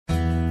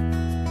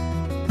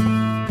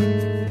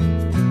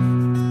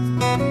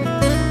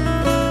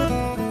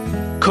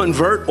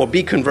convert or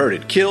be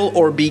converted, kill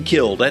or be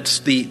killed. That's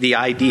the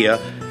idea.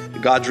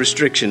 God's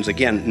restrictions,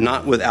 again,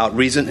 not without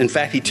reason. In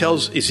fact, he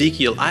tells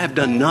Ezekiel, I have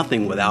done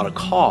nothing without a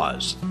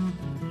cause.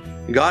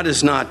 God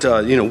is not,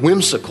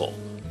 whimsical.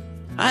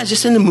 I was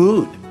just in the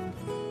mood.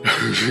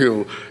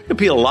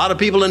 A lot of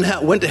people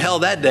went to hell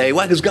that day.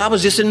 Why? Because God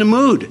was just in the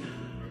mood.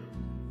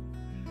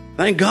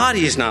 Thank God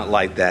he's not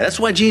like that.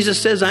 That's why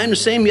Jesus says, I am the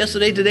same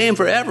yesterday, today, and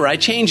forever. I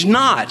change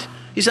not.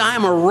 He said, I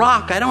am a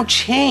rock. I don't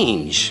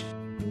change.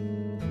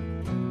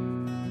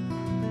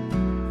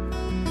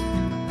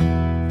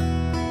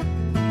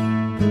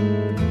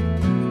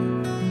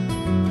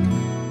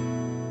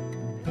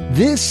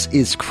 This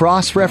is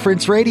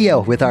Cross-Reference Radio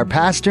with our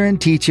pastor and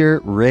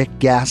teacher, Rick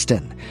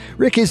Gaston.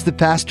 Rick is the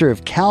pastor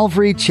of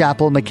Calvary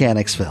Chapel,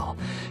 Mechanicsville.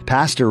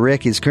 Pastor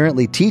Rick is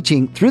currently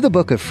teaching through the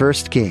book of 1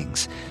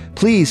 Kings.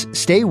 Please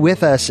stay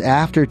with us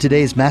after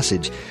today's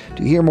message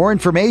to hear more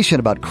information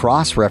about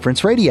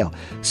Cross-Reference Radio,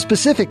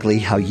 specifically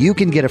how you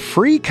can get a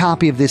free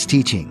copy of this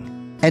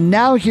teaching. And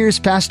now here's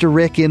Pastor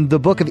Rick in the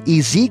book of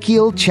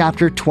Ezekiel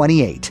chapter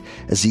 28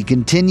 as he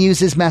continues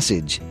his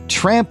message,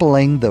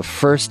 Trampling the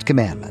First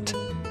Commandment.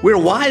 We're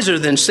wiser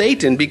than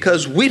Satan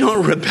because we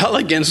don't rebel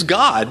against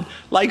God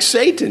like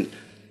Satan.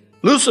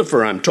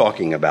 Lucifer I'm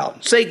talking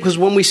about. Because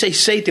when we say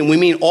Satan, we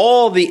mean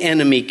all the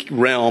enemy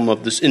realm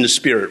of this in the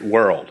spirit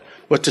world.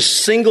 But to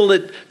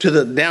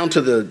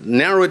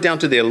narrow it down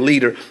to their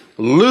leader,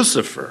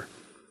 Lucifer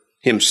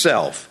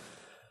himself.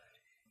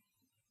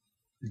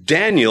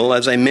 Daniel,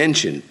 as I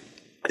mentioned,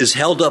 is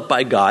held up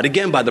by God,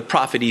 again by the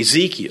prophet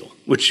Ezekiel,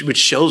 which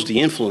shows the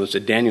influence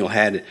that Daniel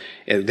had.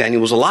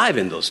 Daniel was alive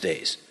in those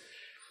days.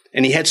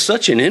 And he had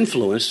such an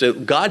influence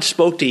that God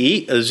spoke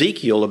to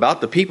Ezekiel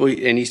about the people,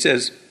 and he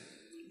says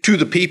to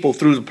the people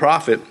through the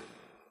prophet,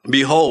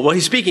 behold, well,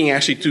 he's speaking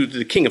actually to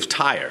the king of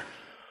Tyre.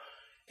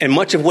 And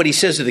much of what he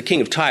says to the king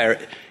of Tyre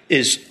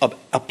is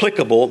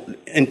applicable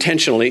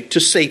intentionally to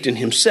Satan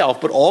himself,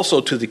 but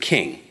also to the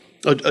king,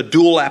 a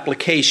dual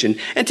application,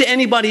 and to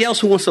anybody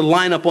else who wants to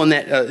line up on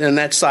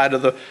that side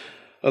of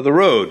the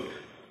road.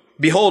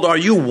 Behold, are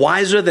you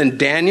wiser than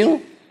Daniel?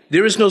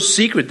 There is no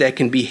secret that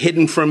can be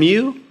hidden from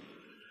you.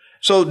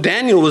 So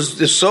Daniel was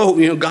just so,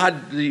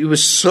 he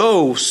was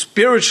so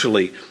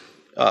spiritually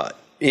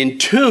in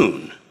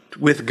tune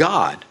with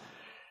God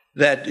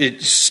that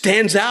it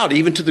stands out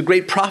even to the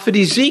great prophet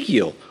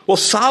Ezekiel. Well,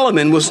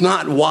 Solomon was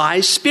not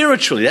wise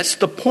spiritually. That's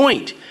the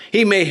point.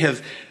 He may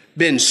have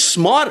been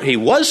smarter. He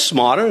was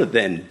smarter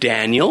than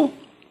Daniel.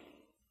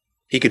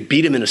 He could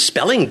beat him in a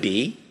spelling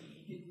bee.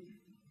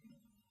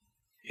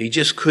 He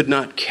just could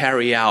not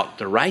carry out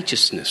the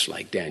righteousness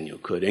like Daniel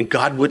could. And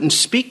God wouldn't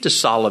speak to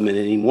Solomon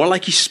anymore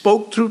like he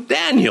spoke through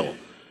Daniel.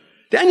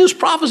 Daniel's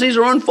prophecies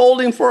are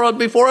unfolding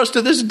before us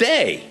to this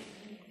day.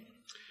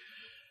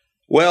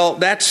 Well,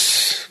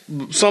 that's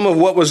some of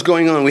what was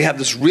going on. We have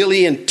this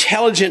really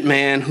intelligent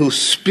man who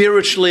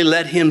spiritually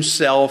let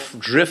himself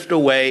drift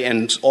away,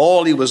 and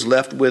all he was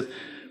left with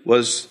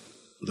was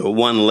the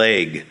one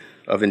leg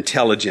of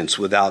intelligence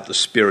without the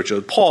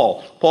spiritual.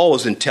 Paul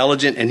was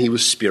intelligent and he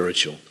was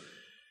spiritual.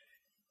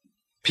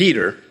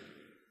 Peter,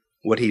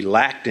 what he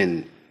lacked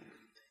in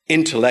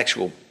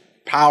intellectual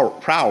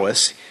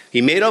prowess, he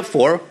made up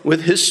for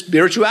with his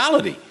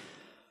spirituality,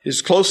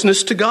 his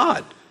closeness to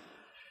God.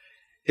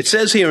 It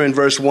says here in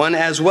verse 1,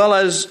 as well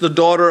as the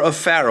daughter of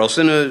Pharaoh.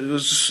 So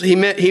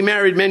he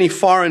married many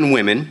foreign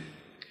women,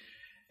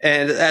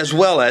 and as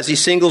well as he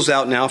singles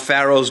out now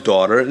Pharaoh's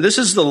daughter. This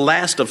is the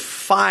last of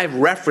 5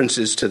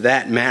 references to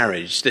that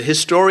marriage. The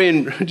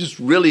historian just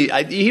really,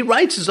 he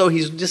writes as though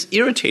he's just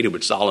irritated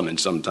with Solomon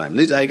sometimes. At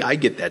least I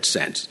get that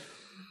sense.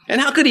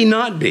 And how could he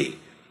not be?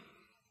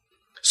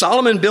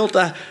 Solomon built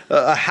a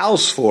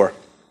house for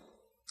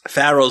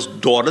Pharaoh's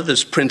daughter,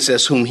 this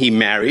princess whom he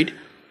married,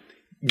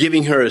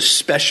 giving her a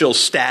special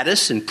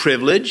status and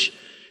privilege.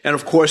 And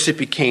of course, it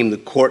became the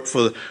court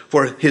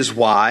for his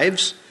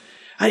wives.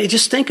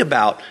 Just think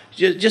about,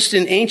 just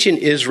in ancient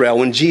Israel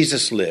when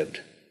Jesus lived,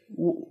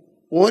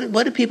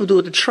 what did people do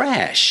with the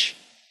trash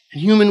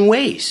and human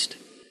waste?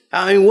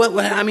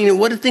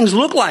 What did things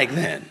look like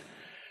then?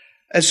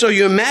 And so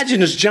you imagine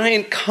this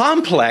giant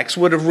complex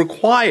would have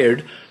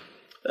required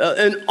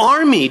an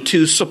army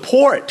to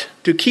support,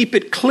 to keep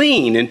it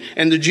clean.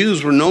 And the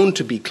Jews were known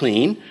to be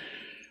clean.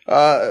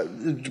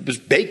 It was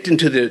baked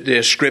into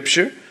their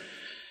scripture.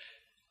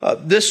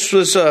 This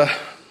was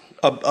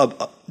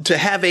to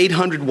have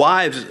 800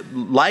 wives,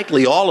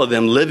 likely all of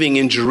them living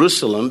in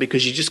Jerusalem,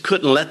 because you just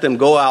couldn't let them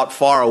go out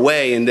far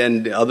away and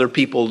then other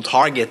people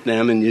target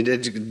them and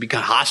you'd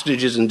become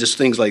hostages and just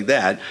things like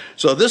that.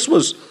 So this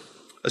was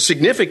a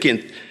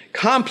significant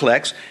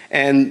complex,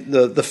 and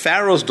the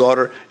Pharaoh's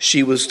daughter,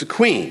 she was the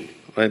queen.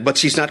 Right? But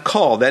she's not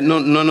called that.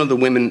 None of the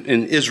women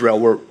in Israel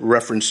were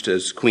referenced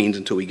as queens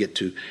until we get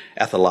to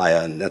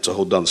Athaliah, and that's a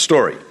whole dumb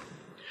story.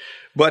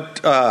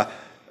 But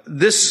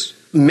this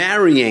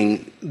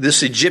marrying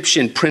this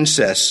Egyptian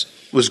princess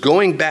was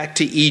going back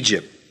to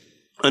Egypt,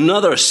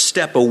 another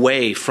step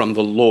away from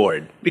the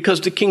Lord,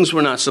 because the kings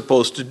were not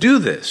supposed to do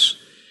this.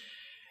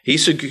 He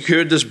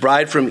secured this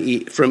bride from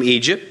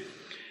Egypt,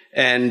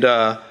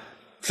 and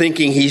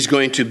thinking he's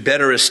going to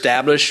better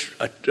establish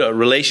a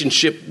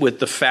relationship with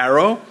the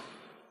Pharaoh.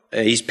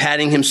 He's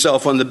patting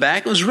himself on the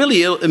back. It was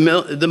really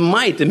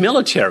the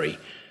military,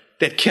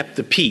 that kept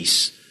the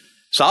peace.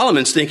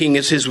 Solomon's thinking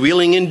it's his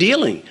wheeling and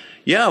dealing.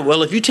 Yeah,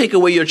 well, if you take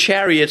away your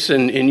chariots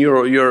and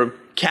your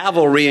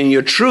cavalry and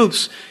your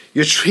troops,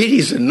 your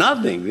treaties are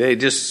nothing. They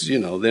just,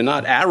 they're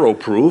not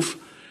arrow-proof.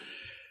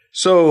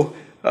 So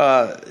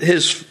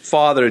his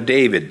father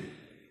David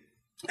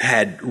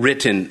had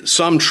written,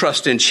 "Some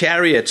trust in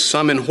chariots,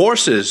 some in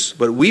horses,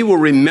 but we will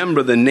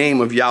remember the name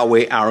of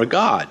Yahweh our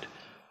God."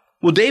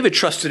 Well, David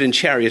trusted in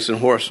chariots and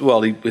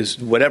horses,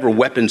 whatever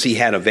weapons he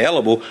had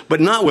available, but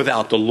not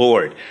without the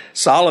Lord.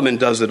 Solomon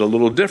does it a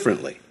little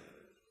differently,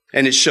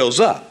 and it shows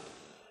up.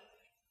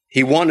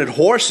 He wanted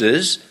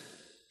horses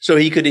so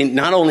he could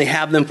not only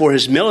have them for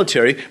his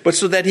military, but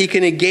so that he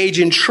can engage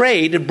in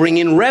trade to bring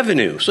in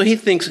revenue. So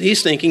he's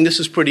thinking,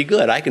 this is pretty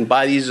good. I can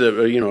buy these,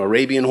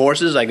 Arabian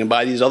horses. I can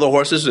buy these other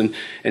horses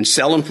and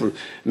sell them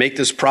make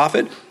this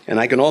profit. And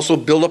I can also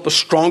build up a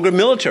stronger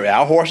military.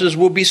 Our horses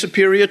will be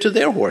superior to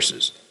their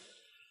horses.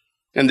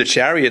 And the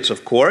chariots,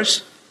 of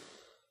course,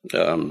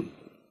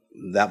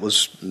 that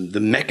was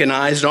the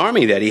mechanized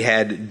army that he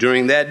had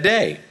during that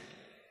day.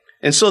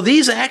 And so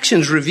these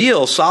actions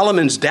reveal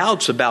Solomon's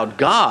doubts about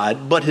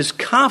God, but his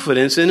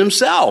confidence in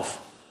himself.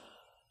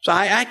 So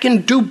I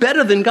can do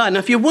better than God. Now,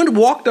 if you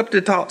walked up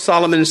to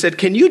Solomon and said,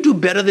 "Can you do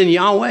better than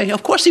Yahweh?"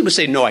 Of course he would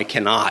say, "No, I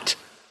cannot."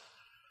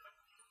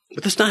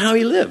 But that's not how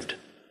he lived.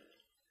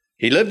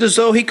 He lived as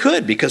though he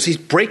could, because he's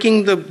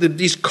breaking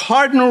these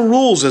cardinal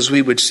rules, as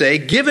we would say,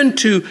 given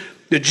to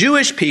the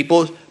Jewish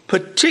people,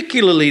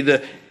 particularly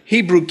the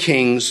Hebrew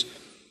kings,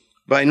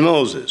 by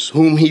Moses,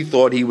 whom he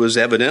thought he was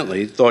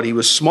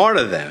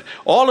smarter than.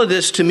 All of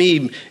this, to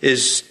me,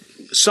 is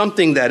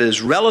something that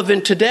is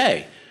relevant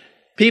today.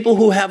 People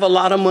who have a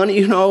lot of money,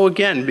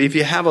 again, if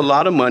you have a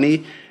lot of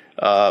money,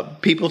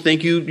 people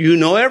think you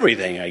know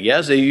everything, I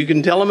guess. You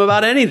can tell them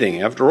about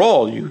anything. After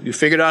all, you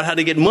figured out how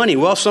to get money.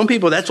 Well, some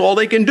people, that's all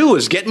they can do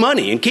is get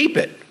money and keep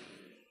it,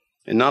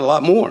 and not a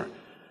lot more.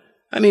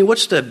 I mean,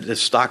 what's the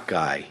stock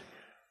guy?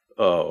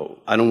 Oh,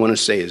 I don't want to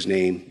say his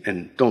name,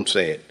 and don't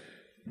say it.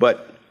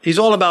 But he's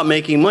all about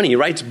making money. He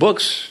writes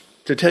books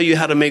to tell you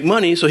how to make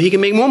money so he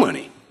can make more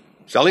money,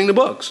 selling the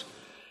books.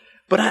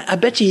 But I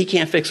bet you he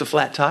can't fix a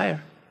flat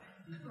tire.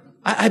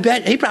 I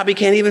bet he probably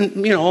can't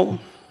even,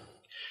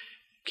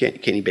 can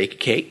he bake a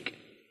cake?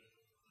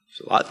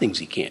 There's a lot of things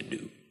he can't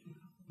do,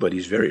 but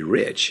he's very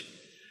rich.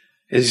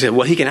 And he said,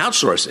 well, he can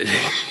outsource it.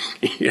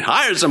 He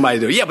hire somebody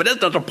to do it. Yeah, but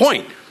that's not the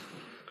point.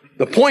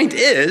 The point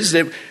is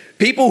that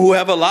people who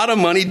have a lot of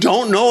money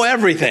don't know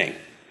everything.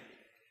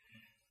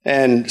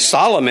 And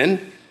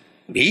Solomon,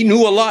 he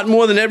knew a lot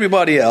more than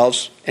everybody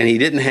else, and he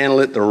didn't handle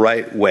it the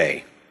right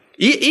way.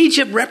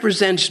 Egypt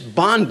represents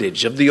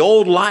bondage of the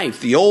old life,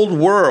 the old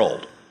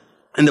world.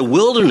 And the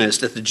wilderness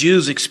that the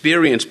Jews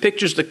experienced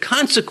pictures the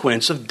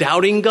consequence of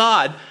doubting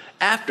God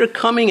after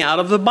coming out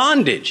of the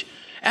bondage.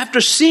 After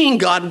seeing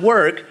God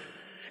work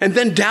and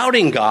then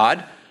doubting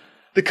God,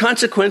 the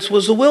consequence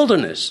was the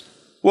wilderness.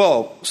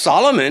 Well,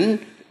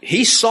 Solomon,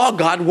 he saw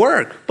God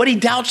work, but he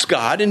doubts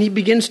God, and he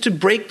begins to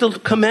break the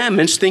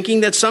commandments,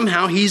 thinking that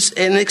somehow he's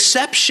an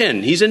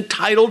exception. He's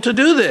entitled to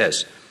do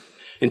this.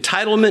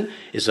 Entitlement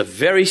is a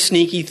very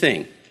sneaky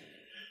thing.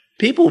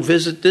 People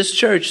visit this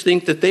church,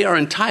 think that they are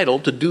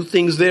entitled to do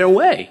things their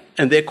way,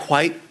 and they're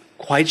quite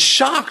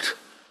shocked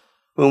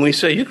when we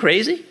say, "You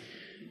crazy?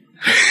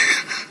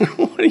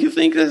 What do you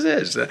think this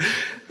is?"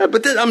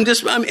 But I'm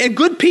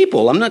good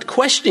people. I'm not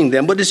questioning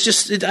them, but it's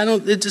just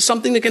it's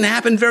something that can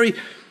happen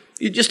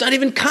you're just not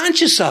even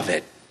conscious of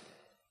it.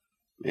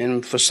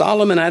 And for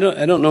Solomon, I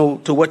don't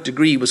know to what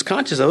degree he was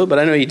conscious of it, but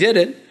I know he did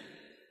it.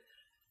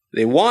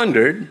 They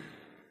wandered,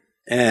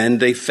 and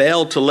they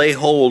failed to lay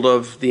hold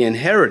of the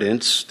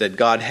inheritance that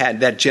God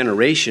had, that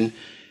generation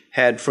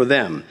had for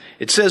them.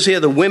 It says here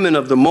the women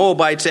of the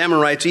Moabites,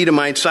 Amorites,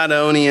 Edomites,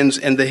 Sidonians,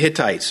 and the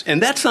Hittites.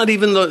 And that's not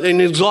even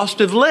an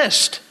exhaustive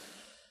list.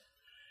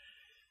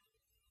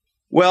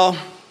 Well,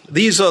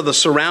 these are the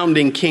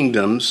surrounding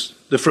kingdoms.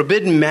 The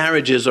forbidden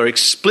marriages are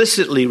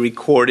explicitly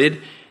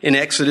recorded in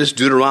Exodus,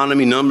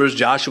 Deuteronomy, Numbers,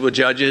 Joshua,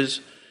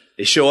 Judges.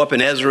 They show up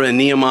in Ezra and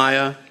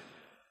Nehemiah.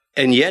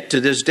 And yet, to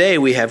this day,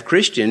 we have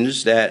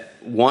Christians that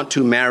want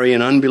to marry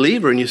an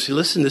unbeliever. And you say,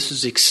 listen, this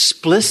is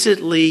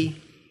explicitly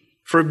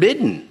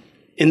forbidden.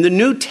 In the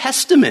New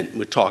Testament,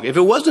 we're talking. If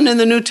it wasn't in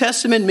the New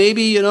Testament,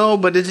 maybe,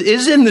 but it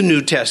is in the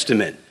New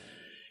Testament.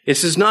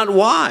 This is not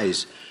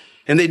wise.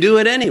 And they do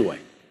it anyway.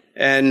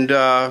 And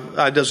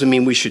that doesn't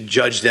mean we should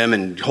judge them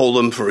and hold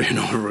them for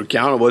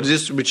accountable.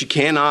 But you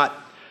cannot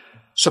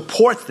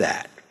support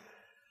that.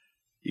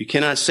 You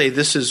cannot say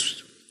this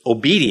is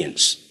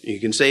obedience. You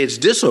can say it's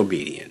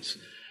disobedience.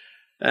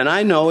 And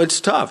I know it's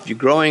tough. You're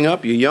growing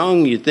up, you're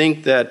young, you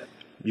think that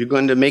you're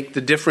going to make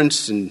the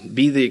difference and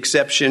be the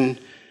exception,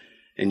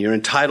 and you're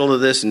entitled to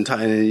this, and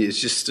it's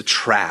just a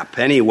trap.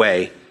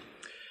 Anyway,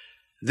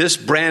 this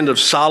brand of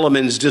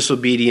Solomon's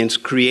disobedience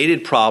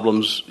created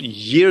problems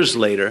years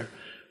later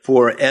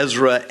for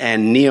Ezra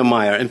and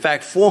Nehemiah. In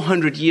fact,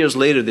 400 years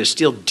later, they're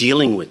still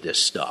dealing with this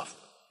stuff.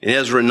 In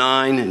Ezra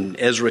 9 and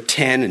Ezra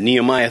 10 and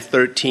Nehemiah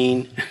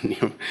 13,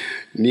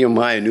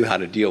 Nehemiah knew how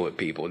to deal with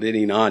people, did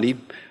he not?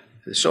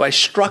 So I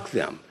struck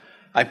them.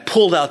 I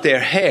pulled out their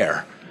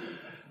hair.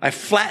 I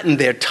flattened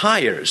their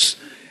tires.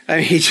 I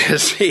mean,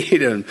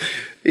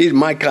 he's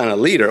my kind of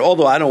leader,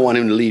 although I don't want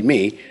him to lead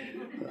me.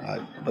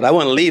 But I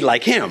want to lead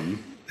like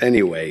him.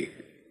 Anyway,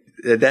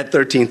 that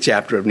 13th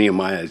chapter of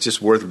Nehemiah is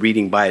just worth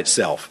reading by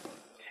itself.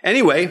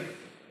 Anyway,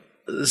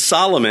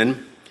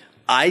 Solomon,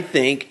 I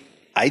think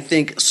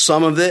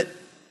some of it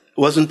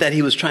wasn't that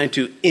he was trying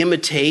to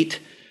imitate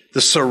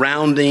the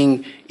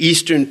surrounding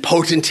Eastern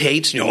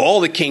potentates.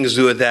 All the kings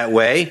do it that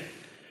way.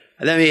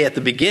 And then at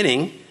the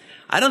beginning,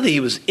 I don't think he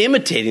was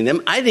imitating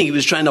them. I think he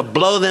was trying to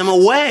blow them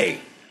away.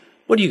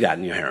 What do you got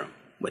in your harem?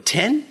 What,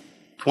 10?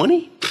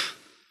 20?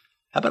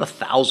 How about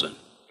 1,000?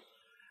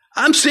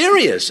 I'm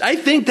serious. I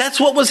think that's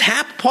what was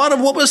part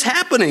of what was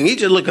happening. He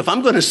just, look, if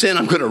I'm going to sin,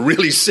 I'm going to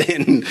really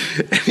sin.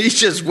 And he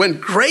just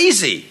went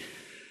crazy.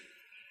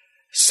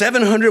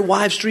 700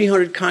 wives,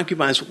 300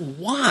 concubines.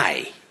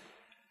 Why?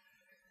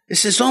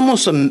 This is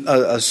almost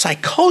a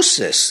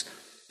psychosis.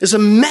 There's a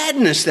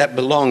madness that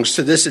belongs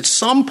to this at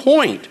some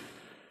point.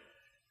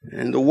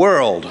 And the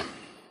world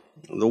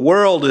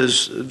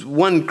is,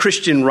 one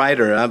Christian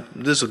writer,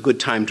 this is a good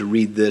time to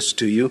read this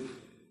to you.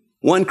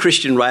 One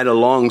Christian writer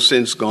long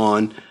since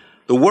gone,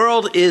 the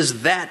world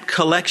is that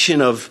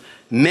collection of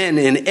men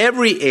in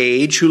every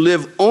age who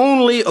live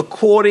only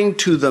according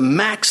to the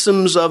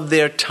maxims of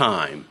their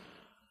time.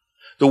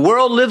 The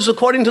world lives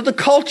according to the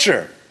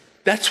culture.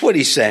 That's what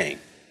he's saying.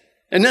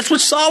 And that's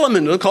what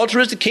Solomon, the culture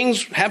is the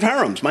kings have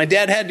harems. My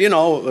dad had, I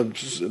don't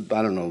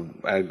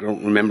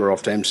remember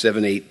off time,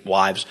 7, 8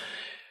 wives.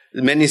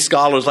 Many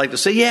scholars like to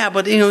say, yeah,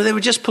 but, they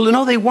were just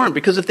political. No, they weren't,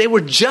 because if they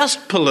were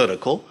just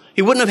political,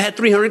 he wouldn't have had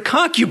 300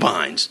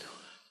 concubines.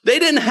 They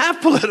didn't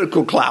have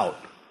political clout.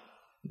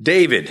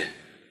 David.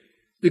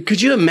 Could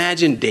you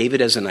imagine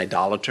David as an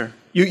idolater?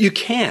 You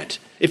can't.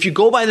 If you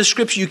go by the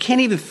scripture, you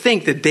can't even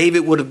think that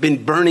David would have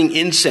been burning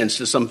incense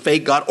to some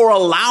fake god or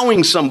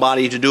allowing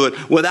somebody to do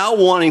it without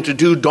wanting to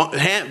do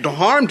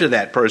harm to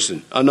that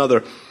person,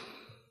 another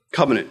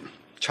covenant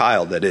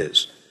child, that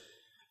is.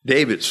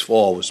 David's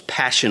fall was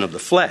passion of the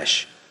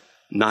flesh,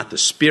 not the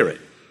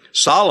spirit.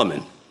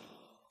 Solomon,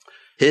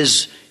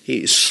 he's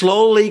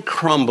slowly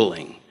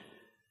crumbling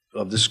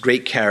of this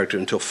great character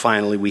until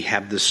finally we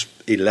have this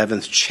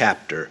 11th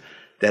chapter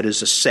that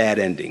is a sad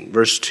ending.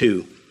 Verse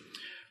 2.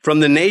 From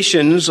the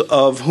nations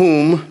of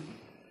whom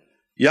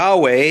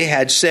Yahweh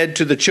had said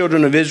to the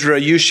children of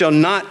Israel, you shall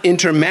not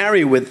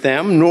intermarry with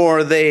them,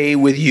 nor they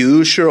with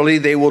you. Surely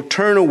they will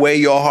turn away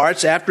your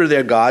hearts after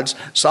their gods.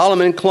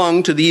 Solomon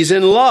clung to these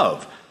in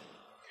love.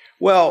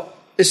 Well,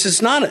 this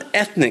is not an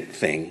ethnic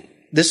thing.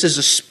 This is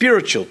a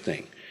spiritual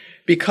thing.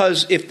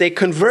 Because if they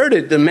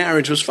converted, the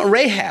marriage was for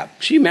Rahab.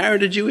 She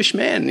married a Jewish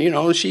man.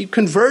 She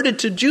converted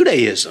to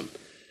Judaism.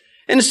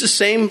 And it's the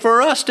same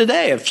for us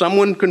today. If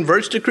someone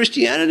converts to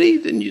Christianity,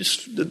 then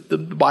the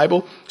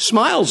Bible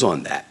smiles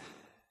on that.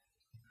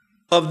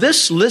 Of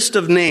this list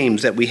of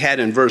names that we had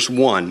in verse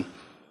 1,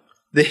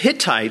 the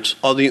Hittites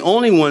are the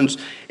only ones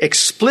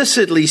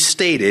explicitly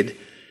stated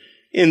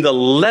in the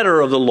letter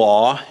of the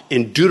law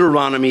in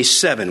Deuteronomy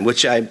 7,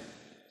 which I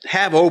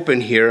have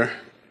open here,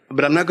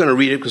 but I'm not going to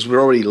read it because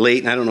we're already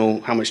late, and I don't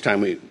know how much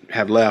time we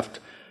have left.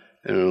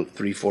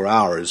 3-4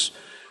 hours.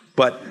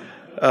 But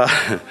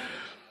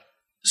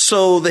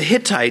so the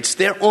Hittites,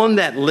 they're on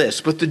that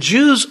list, but the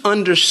Jews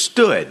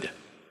understood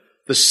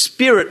the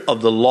spirit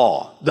of the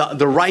law.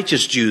 The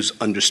righteous Jews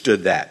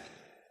understood that.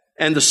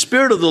 And the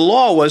spirit of the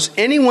law was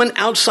anyone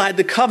outside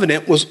the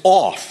covenant was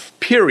off,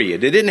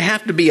 period. It didn't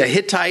have to be a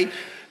Hittite.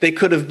 They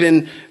could have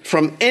been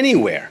from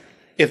anywhere.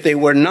 If they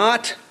were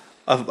not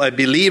a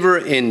believer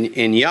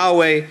in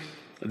Yahweh,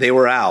 they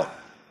were out.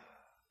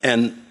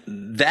 And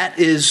that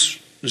is,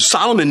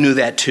 Solomon knew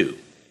that too.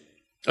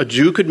 A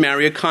Jew could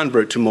marry a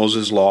convert to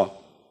Moses' law,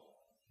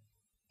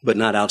 but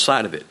not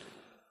outside of it.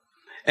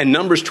 And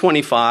Numbers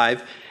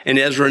 25 and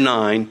Ezra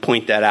 9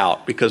 point that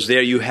out, because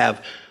there you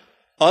have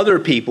other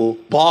people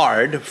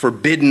barred,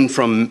 forbidden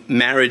from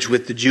marriage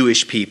with the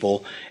Jewish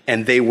people,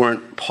 and they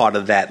weren't part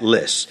of that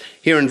list.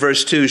 Here in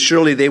verse 2,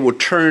 surely they will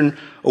turn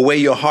away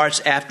your hearts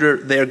after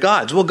their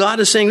gods. Well, God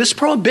is saying this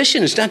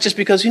prohibition is not just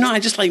because, I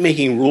just like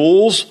making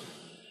rules.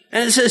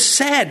 And it's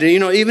sad,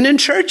 even in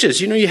churches,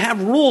 you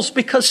have rules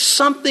because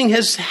something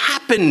has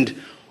happened,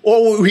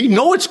 or we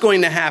know it's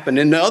going to happen,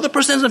 and the other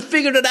person hasn't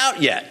figured it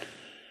out yet.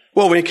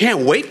 Well, we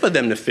can't wait for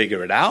them to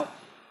figure it out.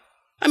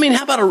 I mean,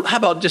 how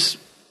about just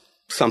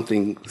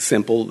something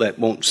simple that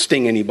won't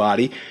sting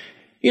anybody?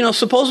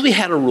 Suppose we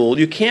had a rule: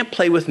 you can't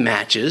play with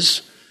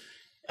matches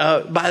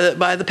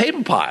by the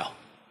paper pile,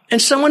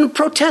 and someone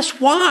protests.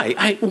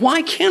 Why?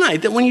 Why can't I?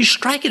 That when you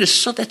strike it,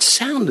 that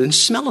sound and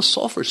smell of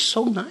sulfur is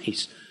so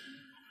nice.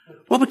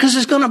 Well, because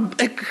it's going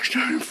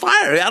to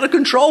fire out of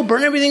control,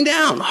 burn everything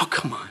down. Oh,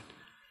 come on.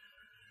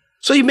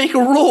 So you make a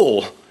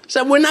rule.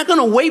 said, we're not going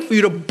to wait for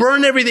you to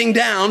burn everything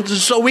down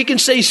so we can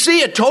say,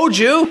 see, I told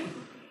you.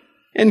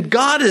 And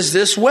God is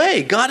this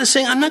way. God is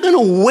saying, I'm not going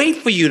to wait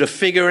for you to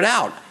figure it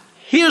out.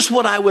 Here's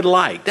what I would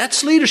like.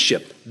 That's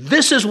leadership.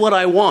 This is what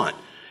I want.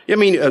 I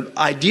mean,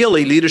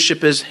 ideally,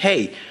 leadership is,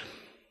 hey,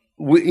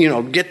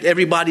 get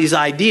everybody's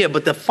idea.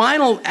 But the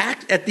final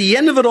act, at the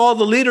end of it all,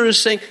 the leader is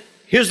saying,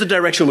 here's the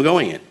direction we're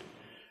going in.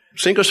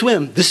 Sink or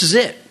swim. This is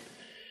it.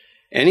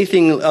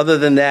 Anything other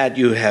than that,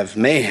 you have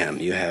mayhem.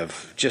 You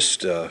have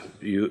just,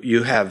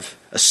 you have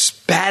a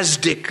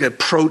spastic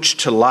approach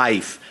to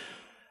life.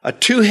 A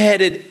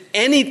two-headed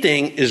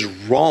anything is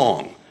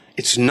wrong.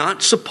 It's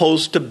not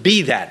supposed to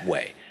be that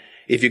way.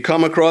 If you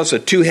come across a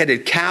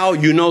two-headed cow,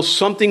 you know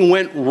something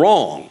went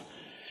wrong.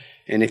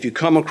 And if you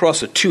come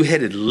across a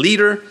two-headed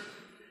leader,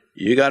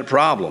 you got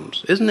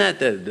problems. Isn't that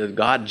the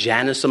god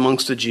Janus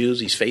amongst the Jews?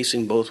 He's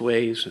facing both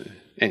ways.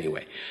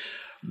 Anyway,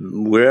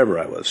 wherever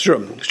I was.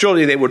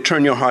 Surely they will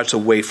turn your hearts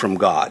away from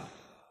God.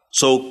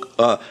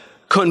 So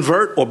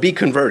convert or be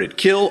converted.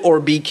 Kill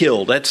or be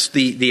killed. That's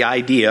the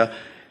idea.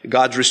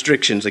 God's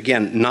restrictions,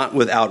 again, not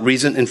without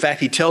reason. In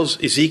fact, he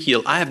tells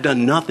Ezekiel, I have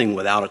done nothing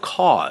without a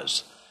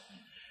cause.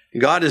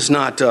 God is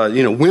not,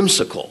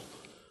 whimsical.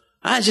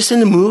 I was just in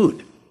the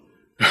mood.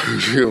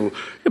 A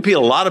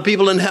lot of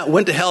people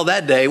went to hell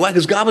that day. Why?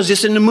 Because God was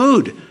just in the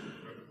mood.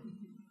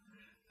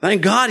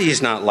 Thank God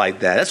he's not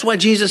like that. That's why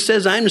Jesus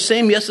says, I am the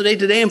same yesterday,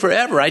 today, and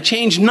forever. I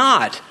change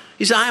not.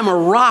 He said, I am a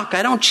rock.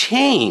 I don't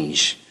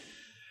change.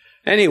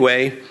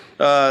 Anyway,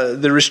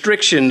 the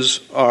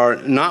restrictions are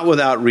not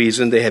without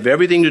reason. They have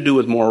everything to do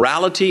with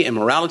morality, and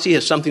morality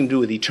has something to do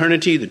with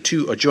eternity. The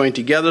two are joined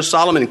together.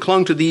 Solomon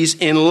clung to these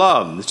in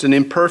love. It's an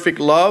imperfect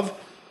love.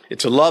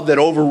 It's a love that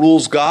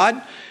overrules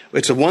God.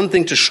 It's a one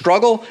thing to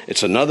struggle.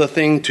 It's another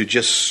thing to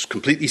just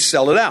completely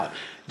sell it out.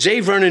 J.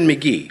 Vernon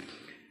McGee.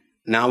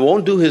 Now, I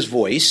won't do his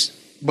voice,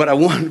 but I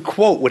want to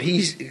quote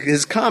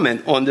his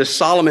comment on this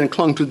Solomon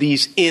clung to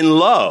these in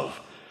love.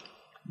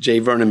 J.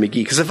 Vernon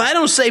McGee. Because if I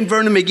don't say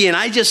Vernon McGee and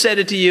I just said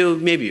it to you,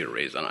 maybe you'll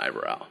raise an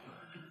eyebrow.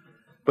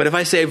 But if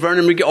I say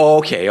Vernon McGee,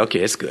 okay,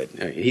 it's good.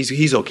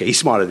 He's okay. He's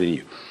smarter than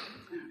you.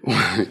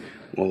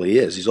 Well, he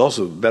is. He's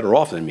also better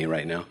off than me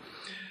right now.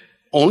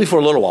 Only for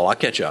a little while. I'll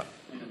catch up.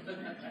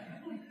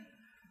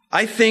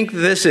 I think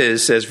this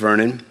is, says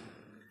Vernon,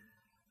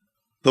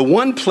 the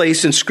one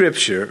place in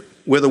Scripture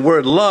where the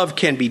word love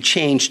can be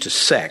changed to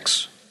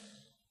sex.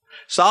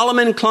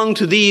 Solomon clung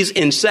to these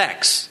in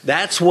sex.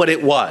 That's what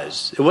it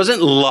was. It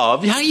wasn't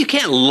love. You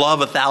can't love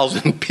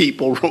 1,000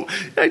 people.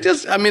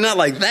 Not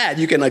like that.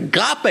 You can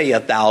agape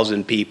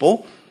 1,000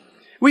 people.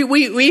 We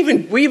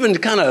even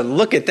kind of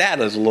look at that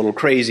as a little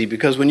crazy,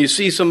 because when you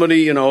see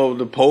somebody,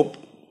 the Pope,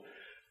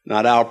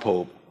 not our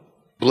Pope,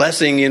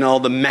 blessing,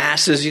 the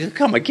masses, you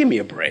come on, give me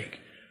a break.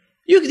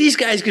 These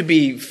guys could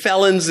be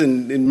felons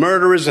and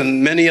murderers,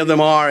 and many of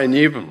them are, and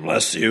you,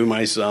 bless you,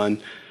 my son.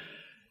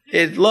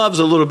 Love's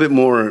a little bit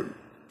more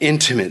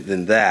intimate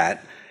than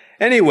that.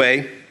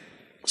 Anyway,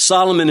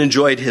 Solomon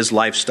enjoyed his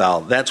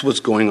lifestyle. That's what's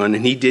going on,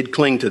 and he did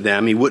cling to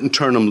them. He wouldn't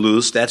turn them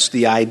loose. That's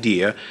the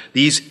idea.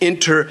 These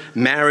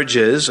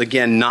intermarriages,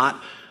 again,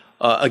 not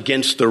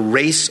against the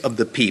race of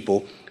the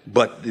people,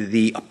 but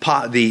the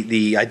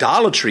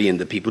idolatry in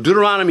the people.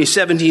 Deuteronomy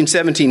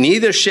 17:17,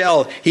 neither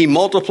shall he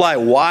multiply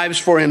wives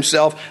for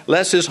himself,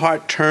 lest his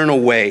heart turn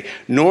away,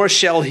 nor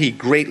shall he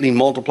greatly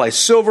multiply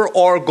silver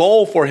or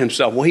gold for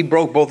himself. Well, he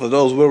broke both of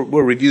those.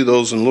 We'll review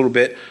those in a little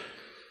bit.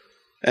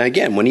 And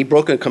again, when he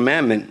broke a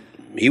commandment,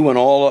 he went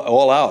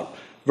all out.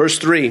 Verse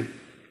 3,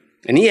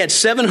 and he had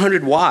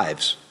 700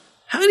 wives.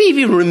 How do you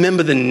even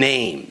remember the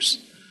names?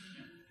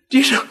 Do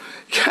you know?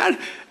 God,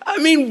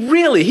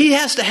 really, he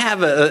has to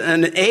have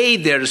an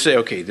aide there to say,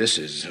 okay, this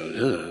is,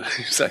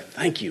 he's like,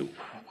 thank you.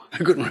 I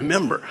couldn't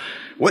remember.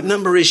 What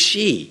number is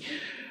she?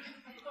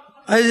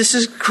 This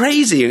is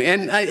crazy.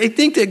 And I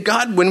think that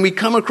God, when we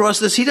come across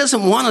this, he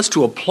doesn't want us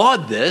to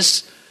applaud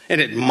this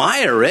and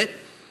admire it.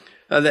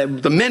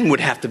 The men would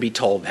have to be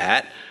told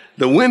that.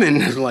 The women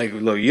is like,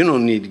 look, you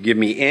don't need to give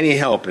me any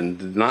help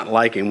in not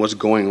liking what's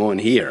going on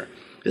here.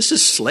 This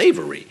is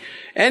slavery.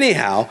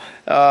 Anyhow,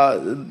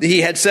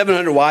 he had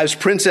 700 wives,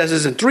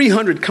 princesses, and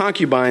 300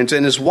 concubines,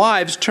 and his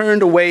wives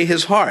turned away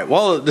his heart.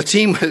 Well, the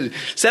team was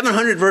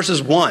 700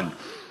 versus 1.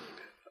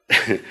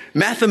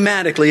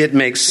 Mathematically, it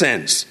makes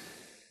sense.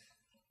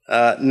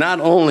 Not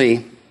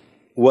only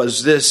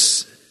was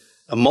this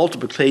a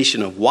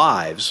multiplication of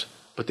wives,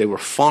 but they were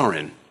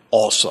foreign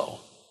also.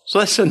 So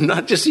that's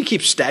not just, he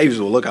keeps stabbing.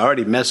 Well, look,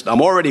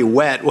 I'm already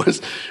wet.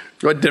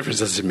 What difference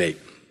does it make?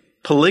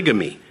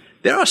 Polygamy.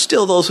 There are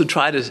still those who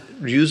try to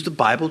use the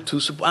Bible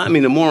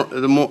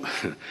the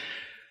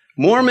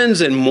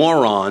Mormons and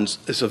morons,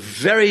 there's a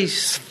very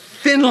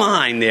thin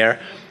line there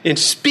in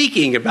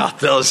speaking about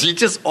those.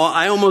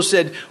 I almost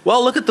said,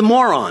 well, look at the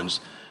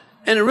morons.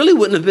 And it really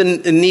wouldn't have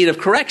been in need of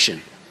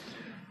correction.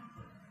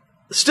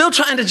 Still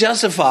trying to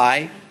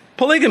justify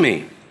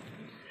polygamy.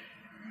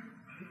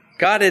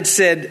 God had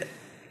said,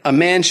 a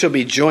man shall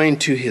be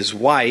joined to his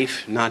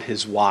wife, not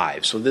his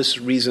wife. So this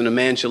reason, a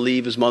man shall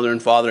leave his mother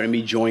and father and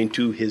be joined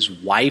to his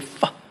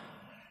wife,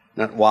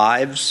 not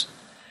wives.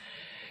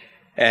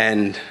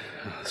 And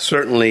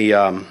certainly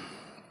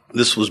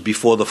this was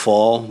before the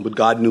fall, but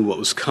God knew what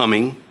was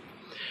coming.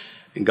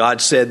 And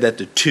God said that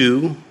the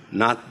two,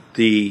 not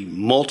the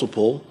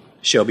multiple,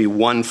 shall be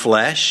one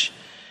flesh.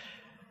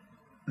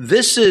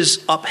 This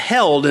is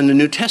upheld in the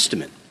New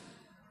Testament.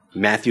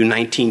 Matthew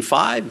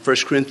 19:5,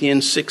 1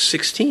 Corinthians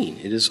 6:16.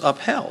 It is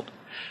upheld.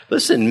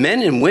 Listen,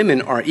 men and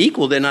women are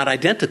equal. They're not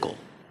identical.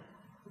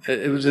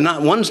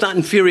 One's not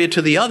inferior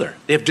to the other.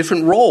 They have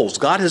different roles.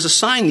 God has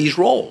assigned these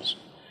roles.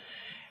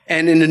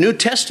 And in the New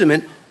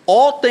Testament,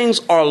 all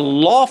things are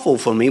lawful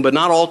for me, but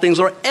not all things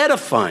are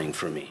edifying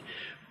for me.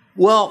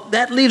 Well,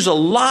 that leaves a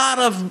lot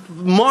of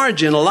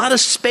margin, a lot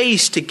of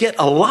space to get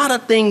a lot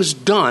of things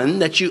done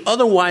that you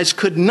otherwise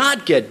could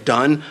not get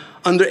done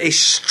under a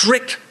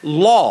strict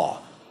law.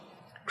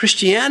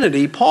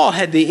 Christianity, Paul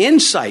had the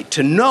insight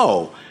to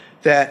know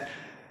that,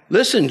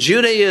 listen,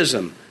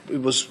 Judaism,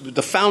 it was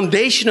the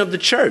foundation of the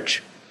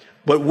church,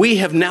 but we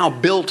have now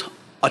built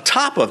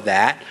atop of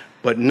that,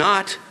 but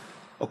not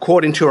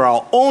according to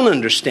our own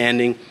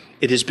understanding.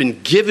 It has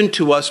been given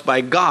to us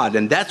by God.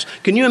 And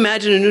can you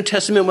imagine a New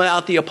Testament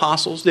without the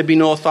apostles? There'd be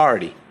no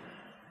authority.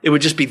 It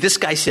would just be this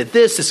guy said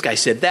this guy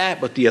said that,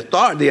 but the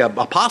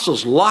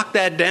apostles locked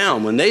that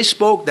down. When they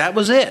spoke, that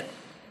was it.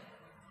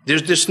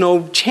 There's just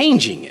no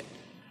changing it.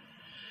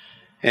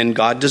 And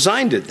God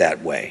designed it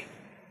that way.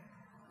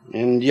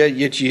 And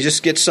you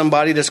just get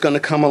somebody that's going to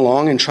come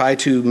along and try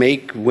to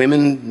make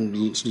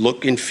women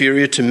look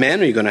inferior to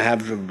men, or you're going to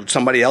have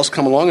somebody else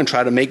come along and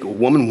try to make a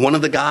woman one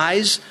of the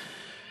guys.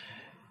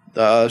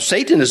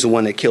 Satan is the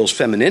one that kills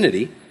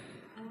femininity,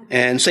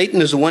 and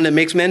Satan is the one that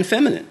makes men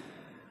feminine.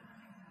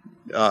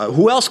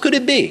 Who else could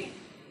it be?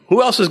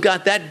 Who else has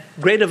got that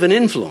great of an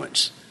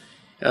influence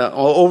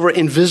over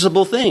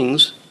invisible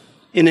things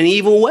in an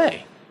evil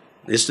way?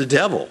 It's the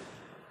devil.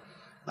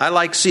 I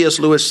like C.S.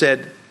 Lewis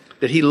said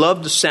that he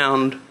loved the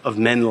sound of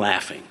men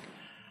laughing,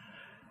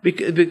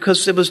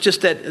 because it was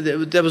just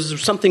that there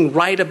was something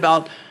right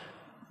about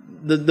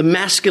the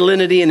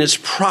masculinity in its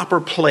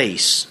proper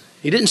place.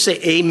 He didn't say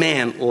a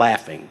man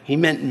laughing. He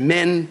meant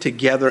men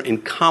together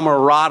in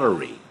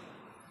camaraderie.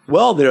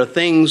 Well, there are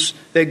things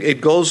that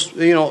it goes,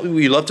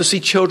 we love to see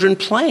children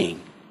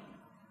playing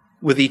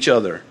with each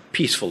other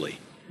peacefully.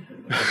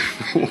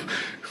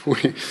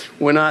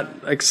 We're not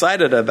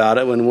excited about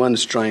it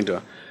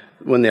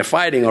when they're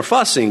fighting or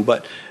fussing,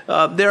 but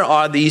there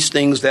are these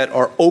things that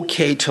are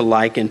okay to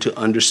like and to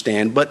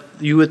understand, but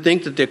you would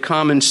think that they're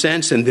common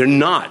sense, and they're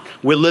not.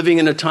 We're living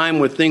in a time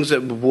where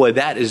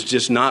that is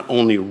just not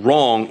only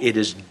wrong, it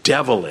is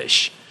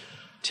devilish.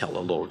 Tell a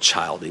little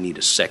child they need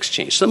a sex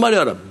change. Somebody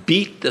ought to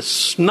beat the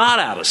snot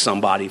out of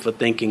somebody for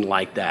thinking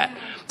like that.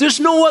 There's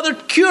no other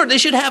cure. They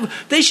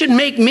should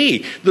make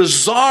me the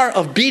czar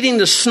of beating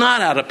the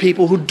snot out of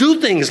people who do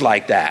things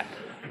like that.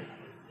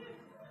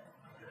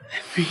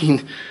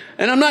 And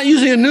I'm not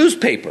using a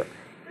newspaper.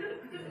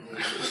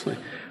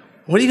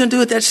 What are you going to do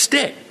with that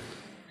stick?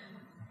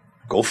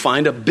 Go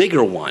find a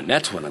bigger one.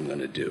 That's what I'm going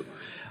to do.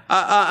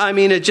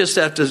 It just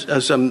to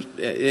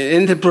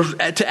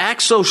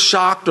act so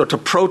shocked or to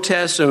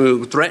protest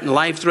or threaten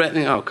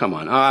life-threatening. Oh, come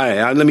on. All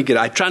right, let me get it.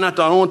 I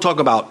don't want to talk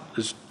about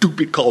this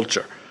stupid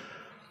culture.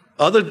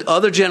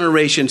 Other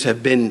generations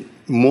have been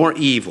more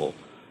evil.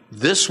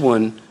 This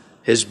one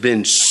has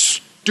been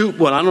stupid.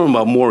 Well, I don't know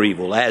about more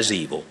evil, as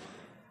evil.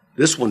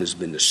 This one has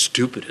been the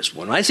stupidest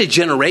one. When I say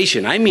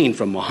generation, I mean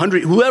from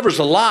 100, whoever's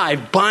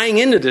alive buying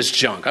into this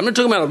junk. I'm not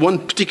talking about one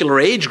particular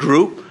age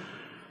group.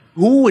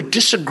 Who would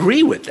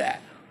disagree with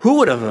that? Who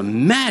would have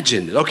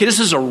imagined it? Okay, this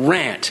is a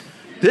rant.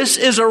 This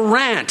is a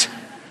rant.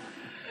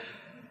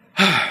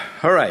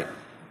 All right.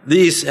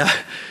 These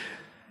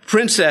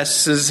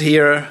princesses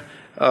here,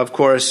 of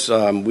course,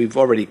 we've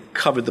already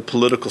covered the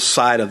political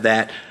side of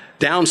that.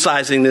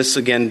 Downsizing this,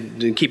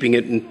 again, keeping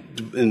it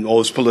in all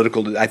this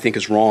political, I think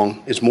is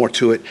wrong. There's more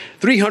to it.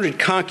 300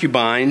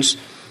 concubines.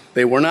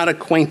 They were not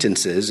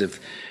acquaintances. If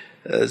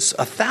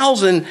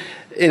 1,000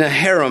 in a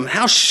harem,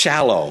 how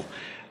shallow.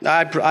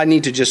 I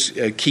need to just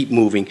keep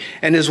moving.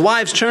 And his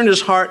wives turned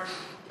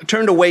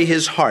away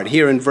his heart.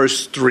 Here in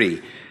verse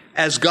 3.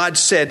 As God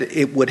said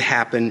it would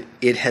happen,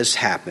 it has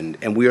happened.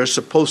 And we are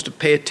supposed to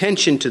pay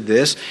attention to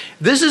this.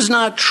 This is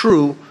not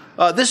true.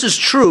 This is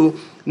true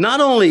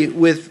not only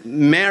with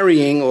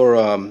marrying or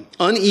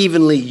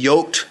unevenly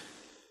yoked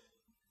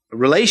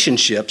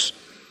relationships,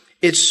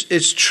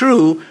 it's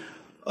true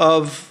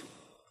of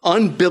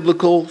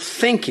unbiblical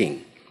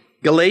thinking.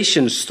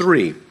 Galatians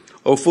 3,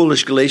 O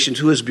foolish Galatians,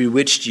 who has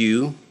bewitched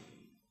you,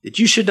 that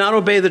you should not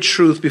obey the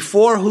truth,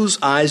 before whose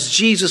eyes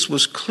Jesus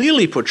was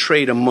clearly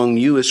portrayed among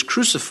you as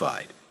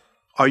crucified?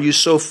 Are you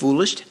so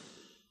foolish,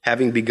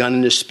 having begun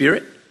in the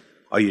Spirit?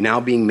 Are you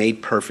now being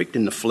made perfect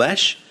in the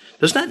flesh?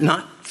 Does that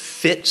not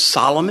fit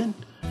Solomon?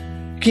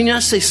 Can you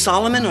not say,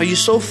 Solomon, are you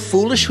so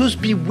foolish? Who's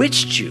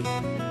bewitched you?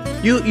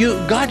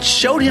 God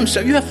showed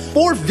himself. You have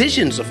 4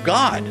 visions of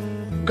God.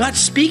 God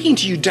speaking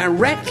to you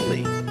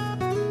directly.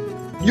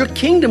 Your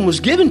kingdom was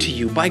given to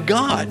you by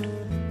God.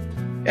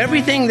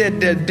 Everything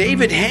that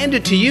David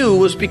handed to you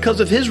was because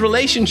of his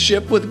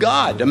relationship with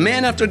God, a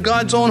man after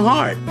God's own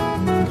heart.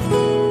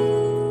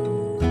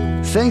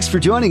 Thanks for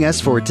joining us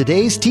for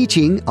today's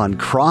teaching on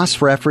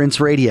Cross Reference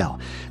Radio.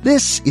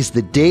 This is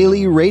the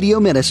daily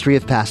radio ministry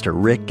of Pastor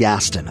Rick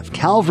Gaston of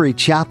Calvary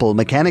Chapel,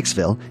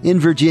 Mechanicsville in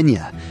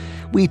Virginia.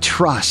 We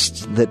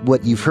trust that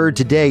what you've heard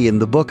today in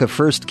the book of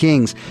 1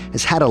 Kings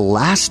has had a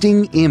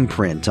lasting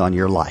imprint on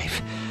your life.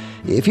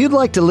 If you'd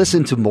like to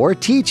listen to more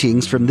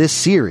teachings from this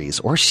series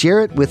or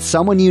share it with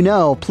someone you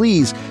know,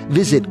 please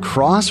visit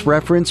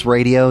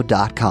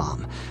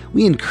crossreferenceradio.com.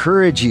 We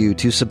encourage you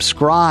to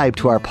subscribe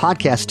to our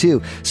podcast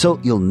too, so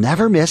you'll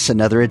never miss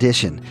another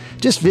edition.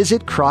 Just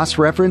visit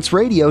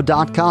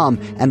crossreferenceradio.com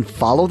and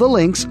follow the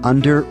links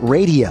under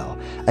radio.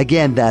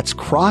 Again, that's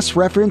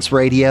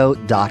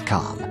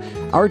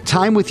crossreferenceradio.com. Our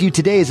time with you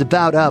today is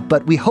about up,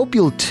 but we hope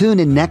you'll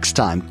tune in next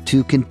time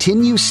to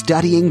continue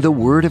studying the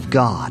Word of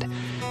God.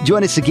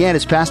 Join us again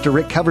as Pastor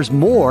Rick covers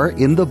more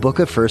in the book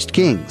of 1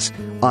 Kings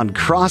on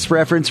Cross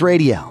Reference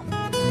Radio.